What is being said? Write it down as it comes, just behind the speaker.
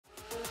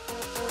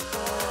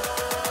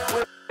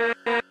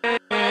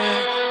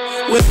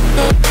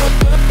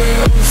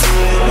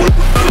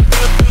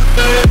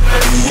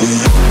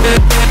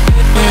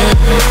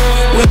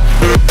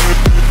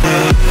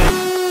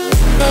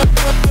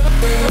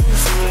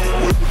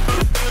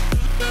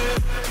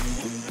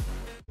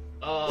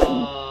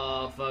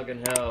Oh,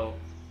 fucking hell.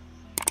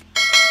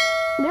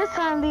 This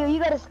time, Leo, you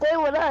gotta stay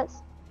with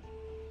us.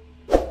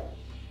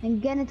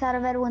 And get inside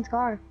of everyone's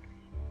car.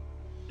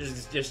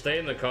 Just stay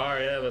in the car,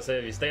 yeah, let's say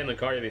if you stay in the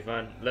car, you'll be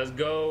fine. Let's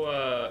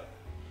go,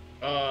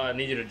 I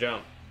need you to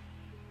jump.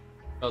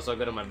 Also,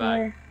 go to my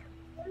back.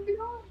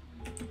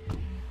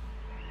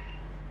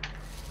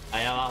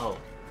 Allá abajo.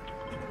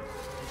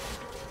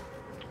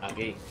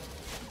 Aquí.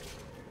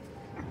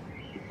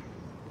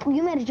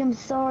 You made a jump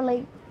so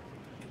late.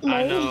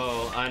 I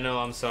know,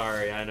 I'm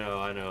sorry, I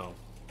know.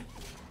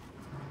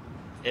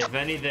 If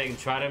anything,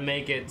 try to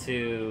make it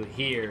to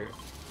here.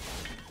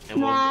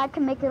 And I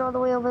can make it all the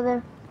way over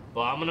there.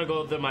 Well, I'm gonna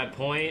go through my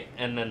point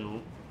and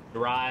then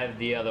drive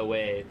the other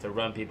way to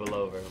run people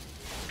over.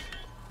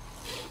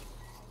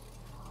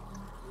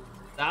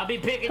 I'll be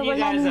picking you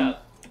guys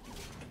up.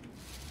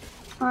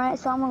 Alright,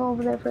 so I'm gonna go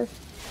over there first.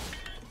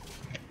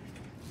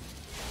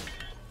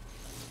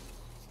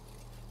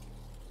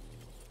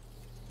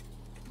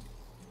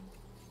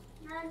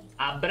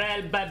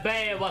 Abrel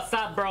Bebe, what's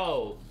up,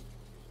 bro?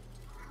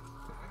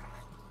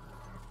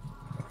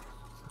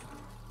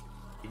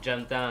 You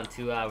jumped down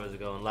 2 hours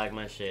ago and liked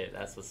my shit.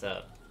 That's what's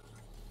up.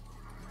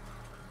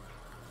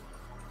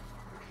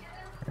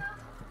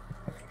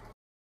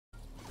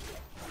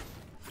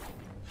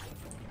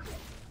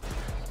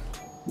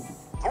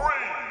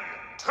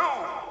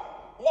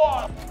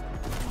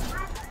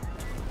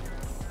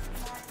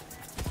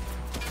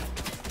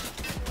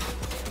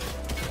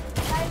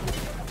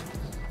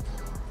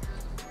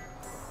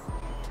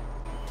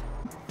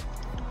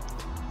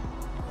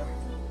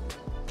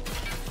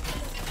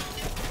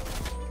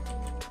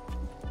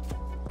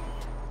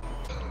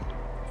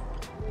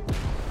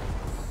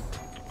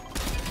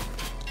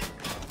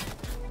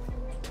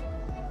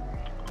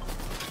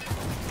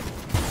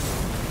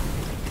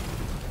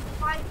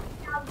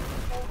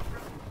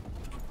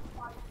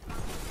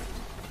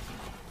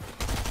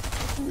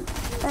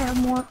 I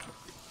have more.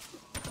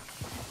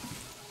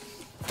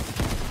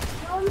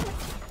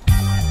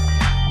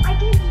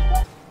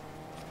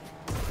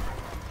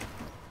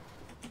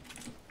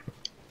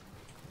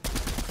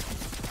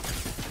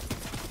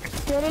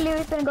 Literally,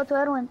 we're gonna go to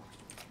Edwin.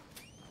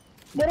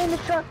 Get in the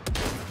truck.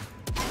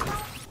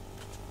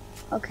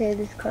 Okay,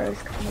 this car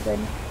is kind of good.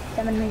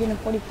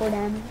 744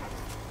 damage.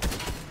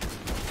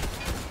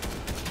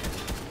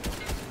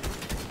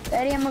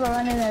 Daddy, I'm gonna go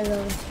run in there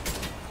though.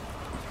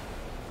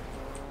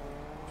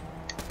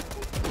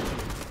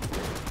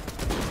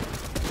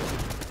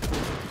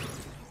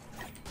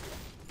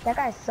 That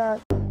guy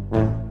sucks.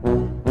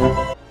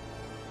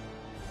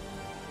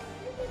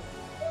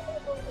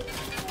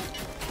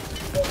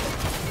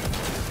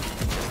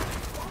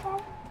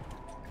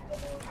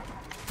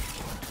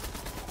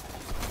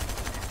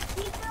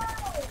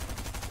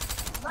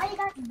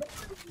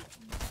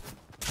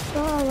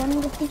 God, I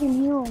need to freaking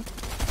heal.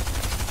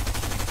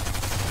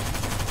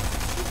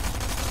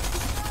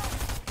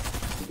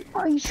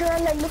 Are you sure?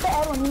 Like, look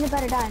at Edwin, he's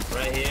about to die.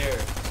 Right here.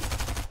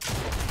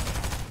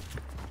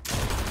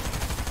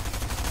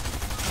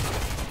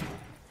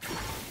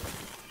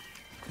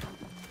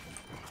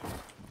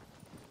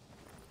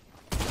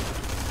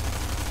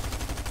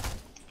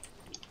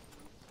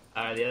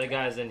 Alright, the other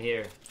guy's in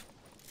here.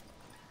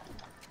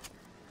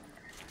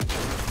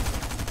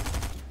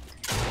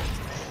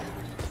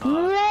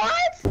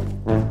 What?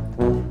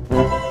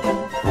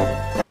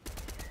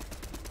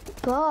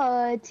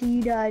 But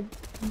he died.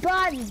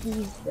 Bodies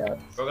though.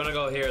 We're gonna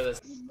go here.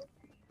 This.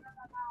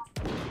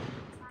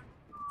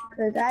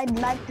 Cause I'd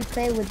like to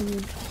play with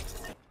you.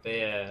 But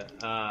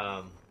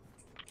yeah.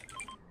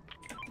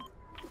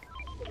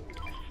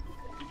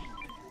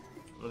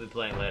 We'll be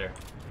playing later.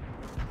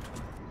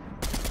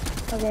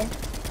 Okay.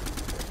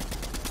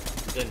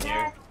 He's in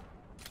here.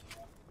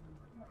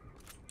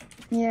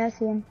 Yeah, I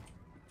see him.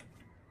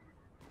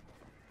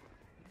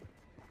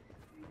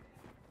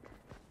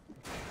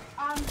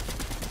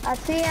 I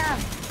see him.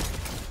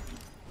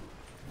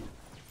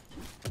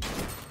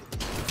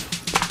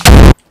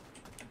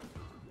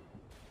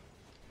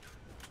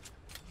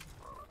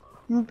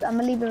 I'm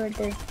gonna leave it right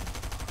there.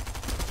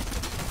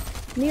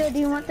 Leo, do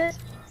you want this?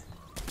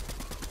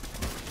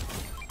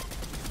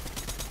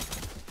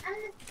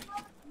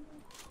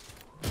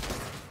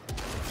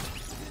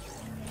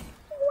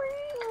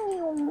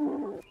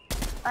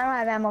 I don't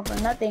have ammo for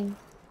nothing.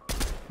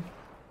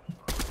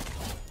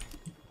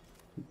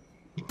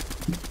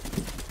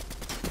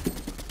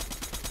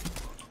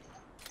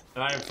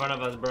 Right in front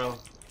of us, bro.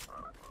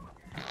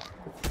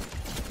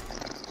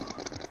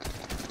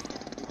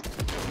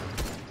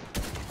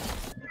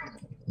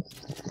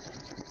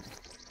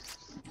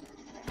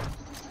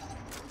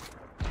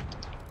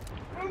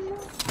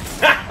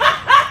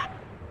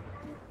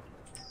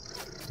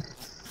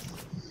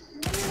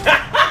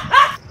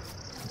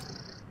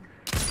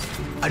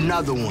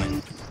 Another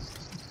one.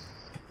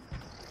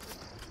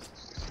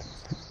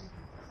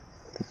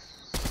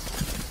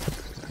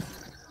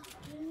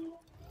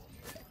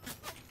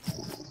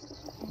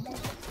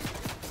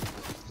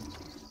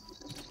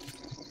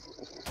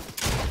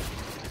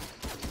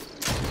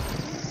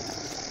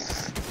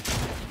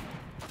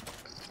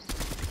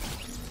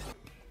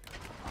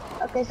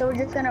 Okay, so we're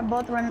just gonna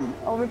both run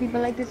over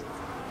people like this?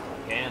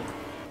 Can.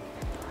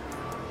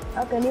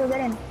 Okay, Leo,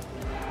 get in.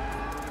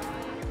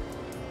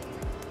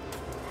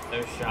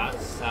 There's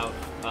shots south,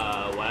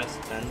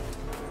 west, 10.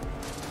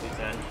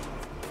 210.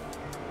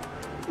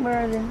 Where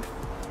are they?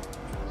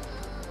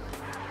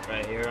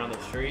 Right here on the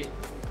street.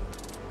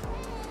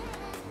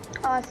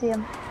 Oh, I see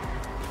him.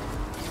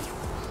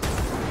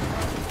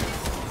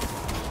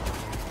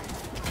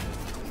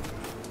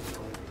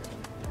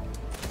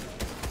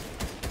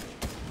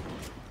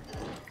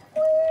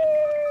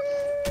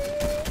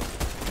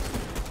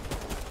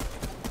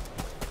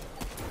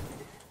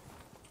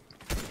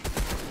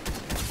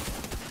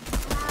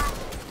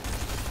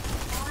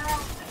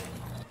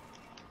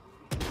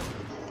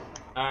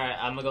 Alright,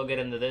 I'm gonna go get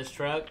into this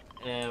truck,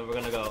 and we're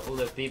gonna go. Ooh,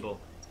 there's people.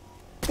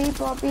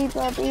 People.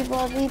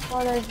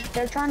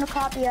 They're trying to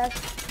copy us.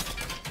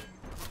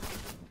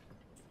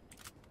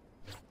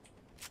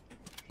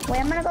 Wait,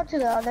 I'm gonna go to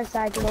the other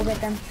side to go get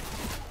them.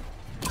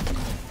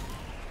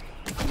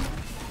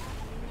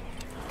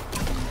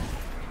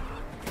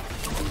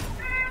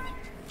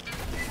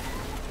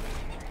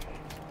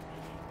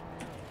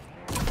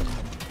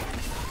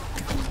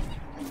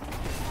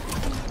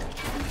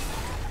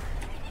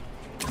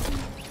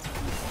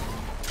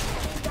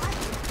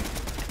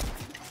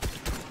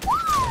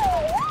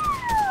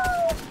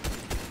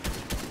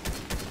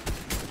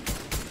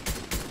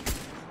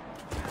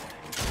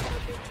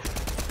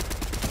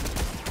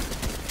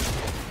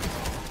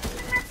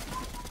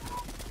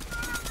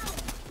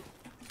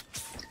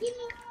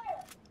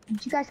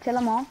 Did you guys kill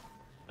them all?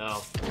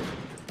 No.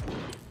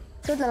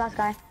 Killed the last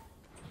guy.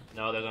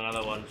 No, there's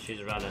another one.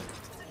 She's running.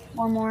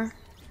 One more.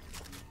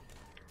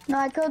 No,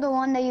 I killed the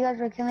one that you guys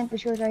were killing, but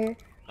she was right here.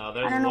 No,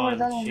 there's I don't know where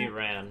the other one. She one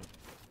ran.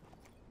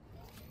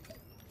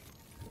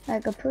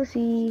 Like a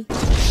pussy.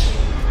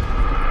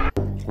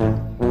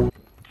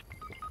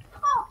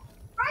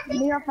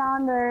 Leo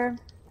found her.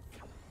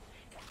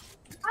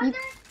 You-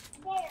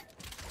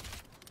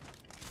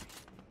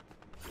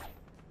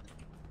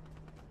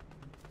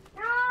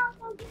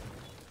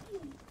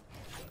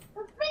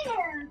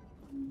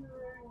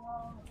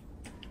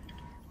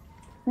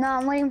 No,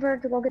 I'm waiting for her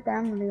to go get the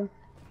ammo, Leo.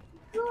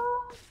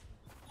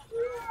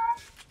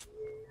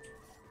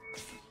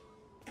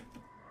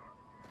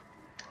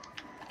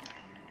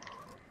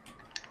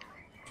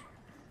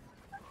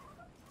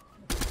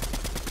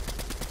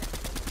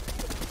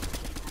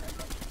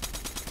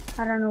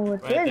 I don't know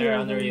what Right this there, is.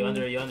 under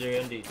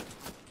you.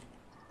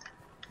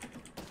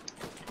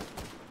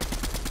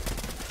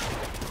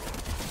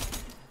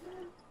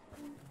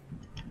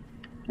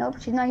 Nope,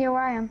 she's not here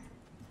where I am.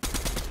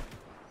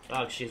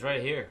 Dog, she's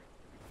right here.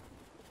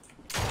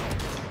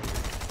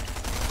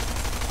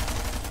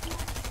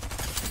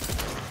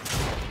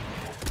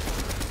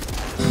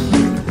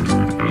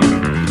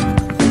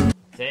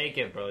 Take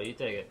it, bro. You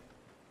take it.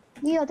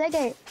 Leo, take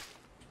it.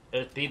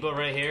 There's people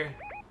right here.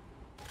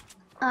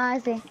 I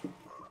see.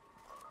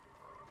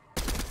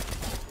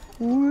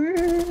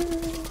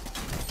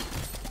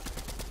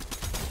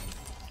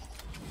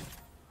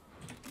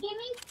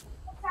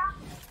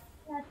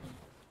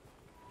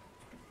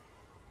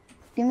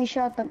 Give me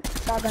shotgun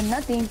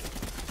nothing.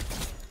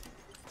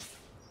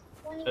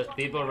 There's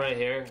people right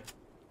here.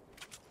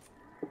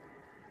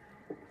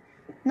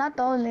 Not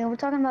those, Leo. We're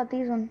talking about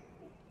these ones.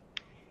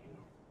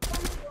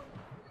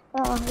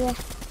 Oh, yeah.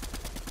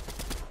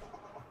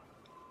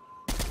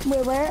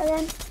 Wait, where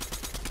again?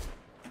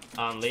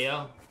 On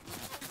Leo.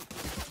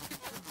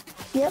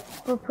 Yep,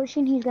 we're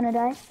pushing. He's gonna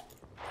die.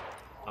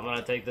 I'm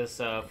gonna take this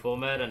full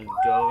med and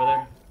go over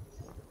there.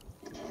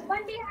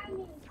 One behind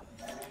me.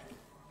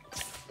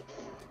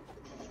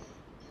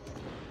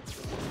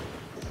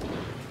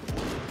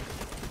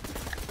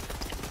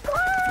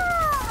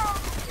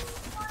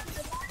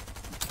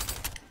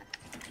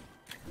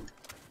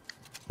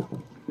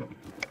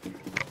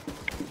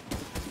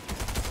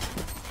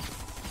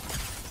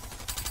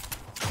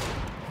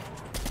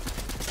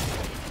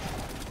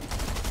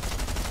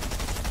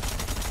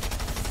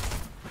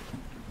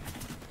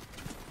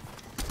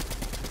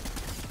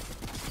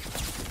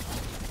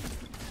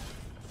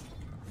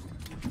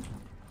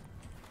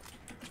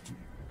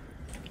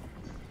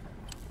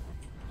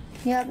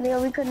 Yep,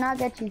 Leo, we could not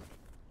get you.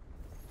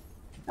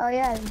 Oh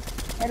yeah,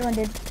 Edwin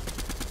did.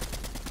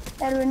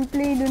 Edwin,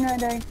 please do not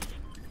die.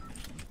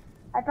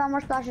 I found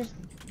more splashes.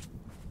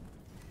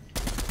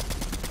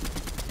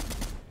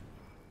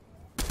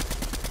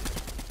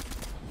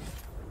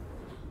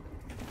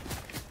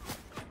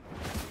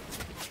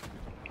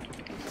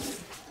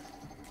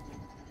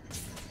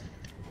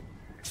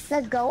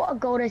 Let's go, a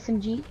gold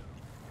SMG.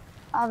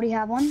 I already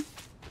have one.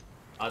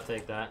 I'll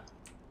take that.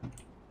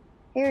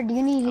 Here, do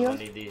you need I'm heals?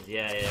 gonna need these.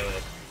 Yeah,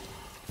 wait.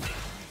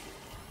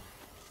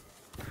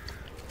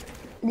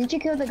 Did you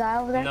kill the guy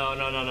over there? No.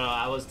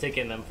 I was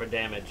taking them for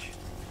damage.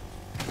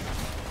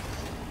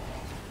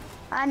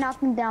 I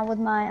knocked him down with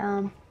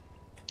my,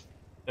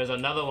 There's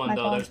another one, My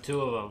though. phone. There's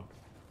two of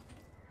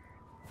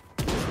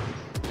them.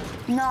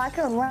 No, I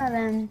killed one of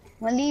them.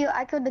 When Leo,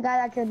 I killed the guy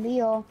that killed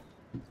Leo.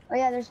 Oh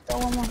yeah, there's still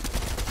one more.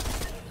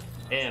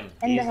 Him.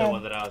 In He's the the head.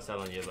 one that I was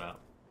telling you about.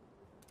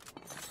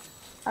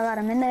 I got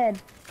him in the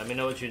head. Let me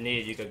know what you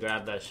need. You could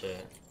grab that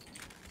shit.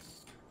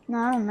 No,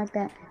 I don't like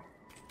that.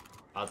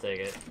 I'll take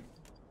it.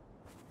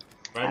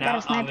 Right I now,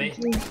 got a on sniper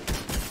me. too.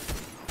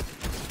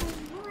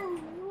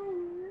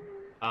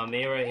 On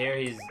me right here.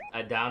 He's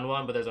I downed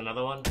one, but there's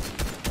another one.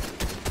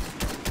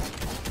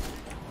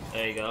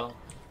 There you go.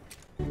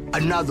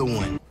 Another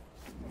one.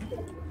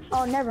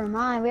 Oh, never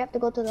mind. We have to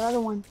go to the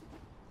other one.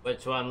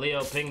 Which one?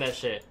 Leo, ping that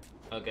shit.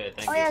 Okay,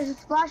 thank Oh you. yeah, there's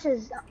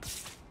splashes.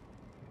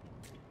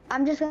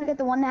 I'm just gonna get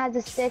the one that has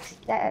the sticks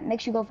that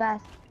makes you go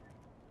fast.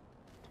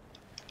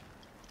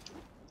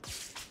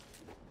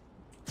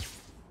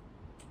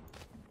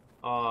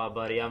 Oh,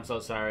 buddy, I'm so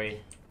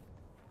sorry.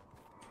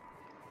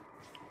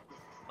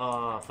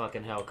 Oh,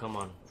 fucking hell, come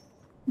on.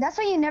 That's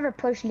why you never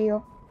push,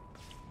 Leo.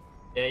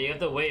 Yeah, you have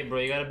to wait, bro.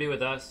 You gotta be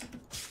with us.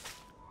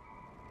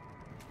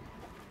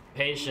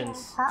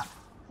 Patience. How?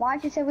 Why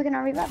don't you say we can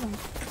revive him?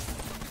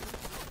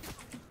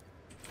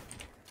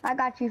 I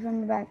got you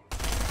from the back.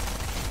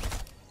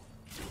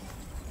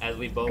 As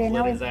we both Okay, lit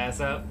now his ass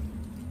up.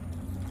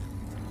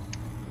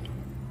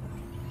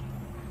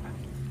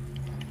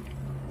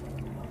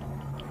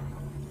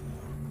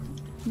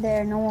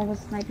 There, no one was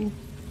sniping.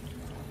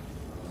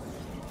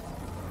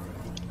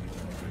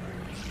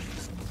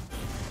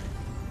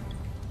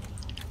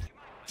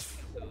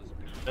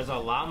 There's a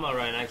llama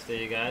right next to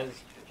you guys.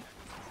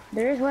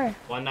 There is where?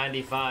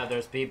 195,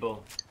 there's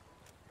people.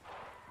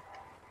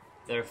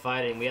 They're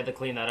fighting. We have to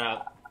clean that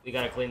up. We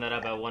gotta clean that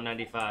up at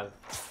 195.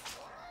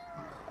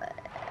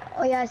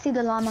 Oh yeah, I see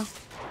the llama.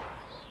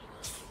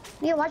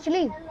 Leo, watch you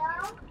leave.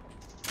 Hello?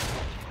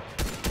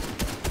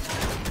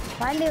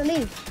 Why Leo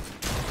leave?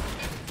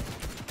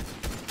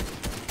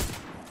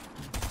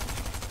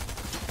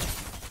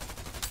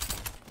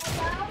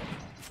 Hello?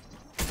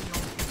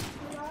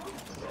 Hello?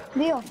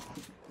 Leo.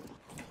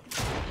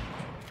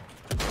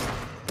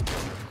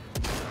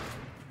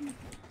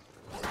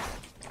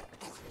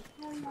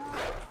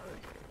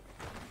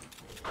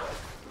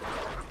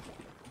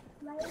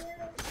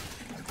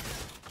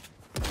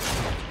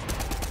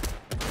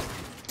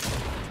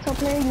 So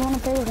player, you wanna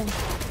play with him?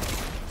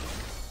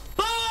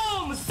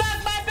 Boom!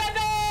 Suck my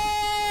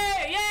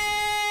baby!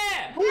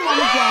 Yeah! We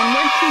wanna join,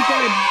 we're too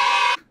good.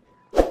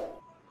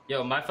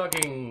 Yo, my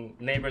fucking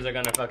neighbors are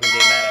gonna fucking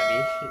get mad at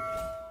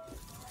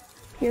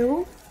me.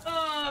 You?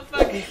 Oh,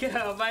 fucking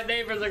hell. My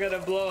neighbors are gonna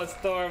blow a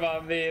storm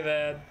on me,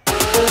 man.